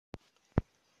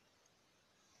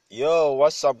Yo,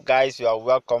 what's up, guys? You are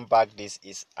welcome back. This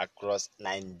is Across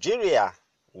Nigeria,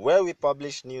 where we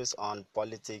publish news on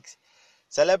politics,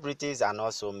 celebrities, and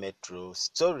also metro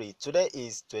story. Today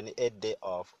is 28th day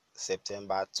of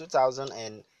September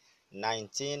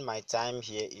 2019. My time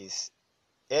here is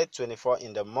 8:24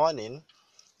 in the morning.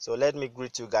 So let me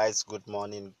greet you guys. Good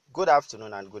morning, good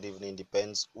afternoon, and good evening.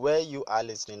 Depends where you are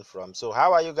listening from. So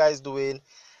how are you guys doing?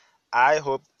 I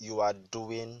hope you are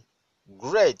doing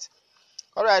great.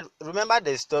 All right, remember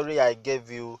the story I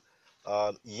gave you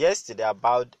yesterday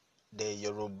about the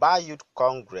Yoruba Youth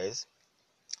Congress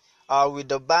with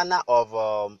the banner of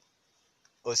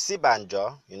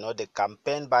Osibanjo, the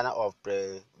campaign banner of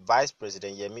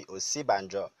Vice-President Yemi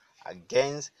Osinbajo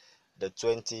against the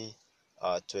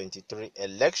 2023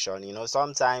 election.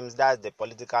 Sometimes that's the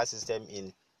political system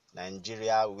in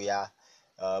Nigeria. We are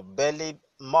barely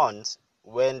months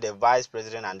when the vice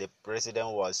president and the president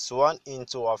was sworn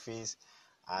into office,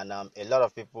 and a lot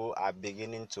of people are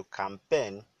beginning to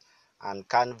campaign and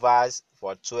canvass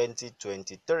for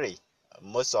 2023.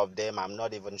 Most of them, I'm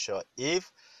not even sure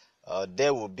if they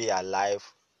will be alive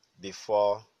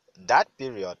before that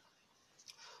period.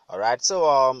 All right,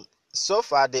 so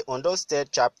far the Ondo State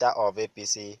chapter of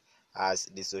APC has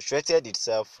dissociated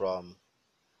itself from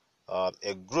a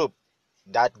group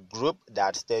that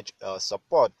staged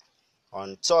support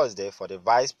on Thursday for the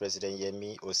Vice President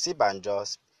Yemi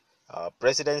Osinbajo's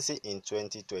presidency in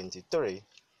 2023.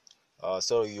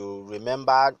 So you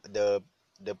remember the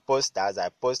posters, I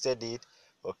posted it,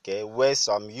 okay, where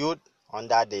some youth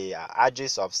under the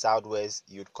aegis of Southwest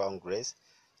Youth Congress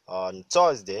on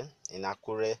Thursday in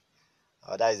Akure,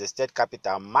 that is the state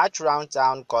capital, march around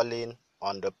town calling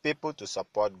on the people to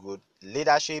support good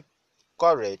leadership,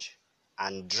 courage,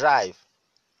 and drive.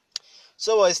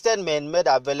 So a statement made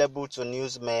available to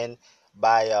newsmen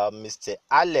by Mr.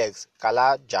 Alex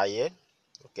Kalajaye,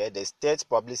 okay, the state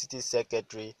publicity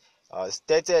secretary,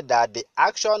 stated that the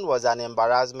action was an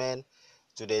embarrassment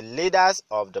to the leaders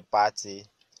of the party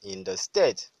in the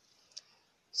state.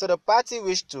 So the party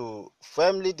wished to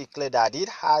firmly declare that it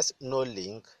has no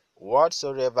link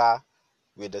whatsoever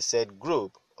with the said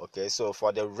group. Okay, so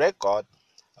for the record,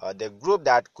 the group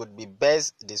that could be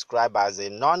best described as a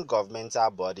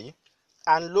non-governmental body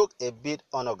and look a bit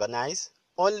unorganized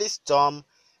only stormed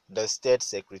the state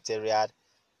secretariat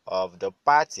of the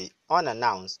party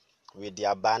unannounced with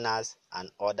their banners and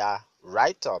other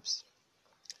write-ups.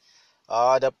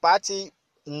 The party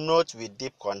notes with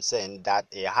deep concern that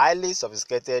a highly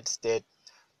sophisticated state,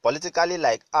 politically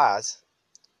like us,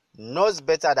 knows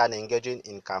better than engaging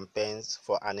in campaigns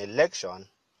for an election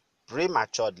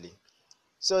prematurely.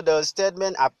 So the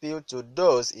statement appealed to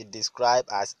those it described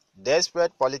as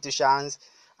desperate politicians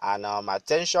and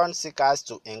attention seekers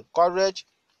to encourage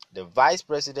the vice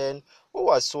president, who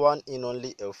was sworn in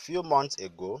only a few months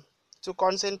ago, to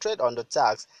concentrate on the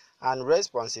tasks and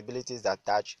responsibilities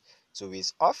attached to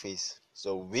his office.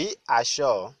 So we are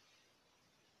sure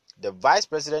the vice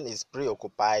president is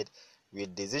preoccupied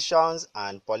with decisions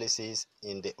and policies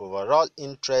in the overall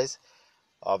interest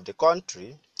of the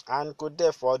country and could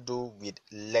therefore do with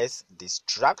less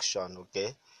distraction.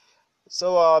 Okay,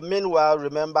 so meanwhile,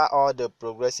 remember, all the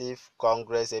Progressive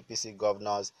Congress APC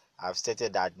governors have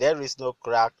stated that there is no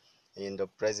crack in the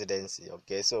presidency.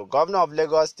 Okay, so Governor of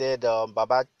Lagos State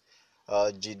Baba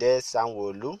Jide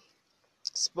Sanwo-Olu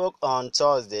spoke on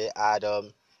Thursday at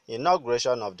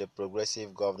inauguration of the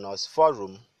Progressive Governors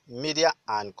Forum Media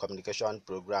and Communication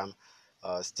Program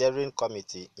Steering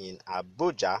Committee in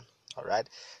Abuja. All right,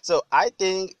 so I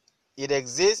think it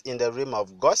exists in the realm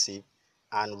of gossip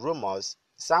and rumors.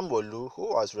 Sanwo-Olu,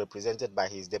 who was represented by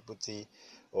his deputy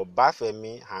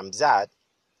Obafemi Hamzat,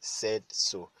 said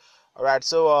so. All right,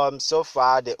 so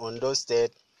far the Ondo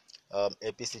State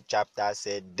APC chapter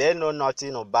said they know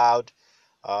nothing about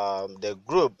the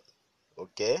group,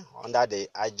 okay, under the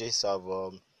aegis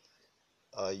of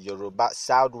Yoruba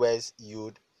Southwest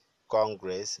Youth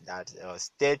Congress that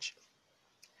staged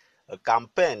a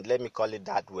campaign. Let me call it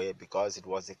that way because it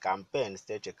was a campaign,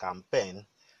 staged a campaign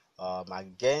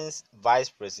against Vice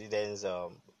President's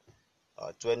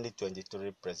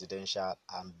 2023 presidential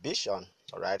ambition.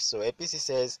 All right, so APC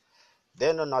says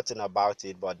they know nothing about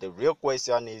it, but the real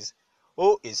question is,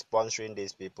 who is sponsoring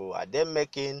these people? Are they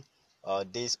making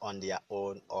this on their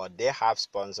own, or they have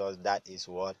sponsors? That is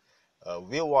what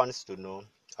we want to know.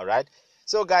 All right,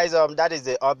 so guys, that is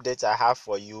the update I have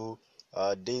for you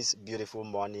this beautiful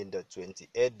morning, the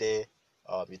 28th day.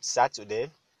 It's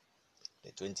Saturday,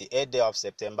 the 28th day of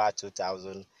September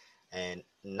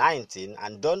 2019.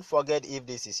 And don't forget, if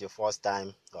this is your first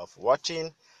time of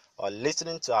watching or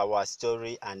listening to our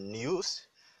story and news,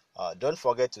 Don't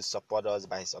forget to support us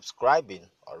by subscribing.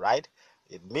 All right,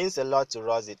 it means a lot to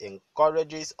us. It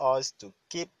encourages us to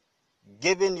keep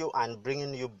giving you and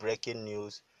bringing you breaking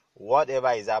news.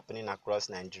 Whatever is happening across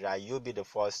Nigeria, you'll be the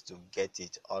first to get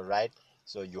it. All right,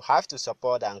 so you have to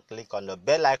support and click on the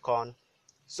bell icon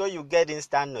so you get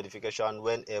instant notification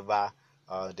whenever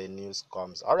the news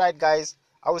comes. All right, guys,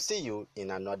 I will see you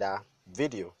in another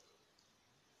video.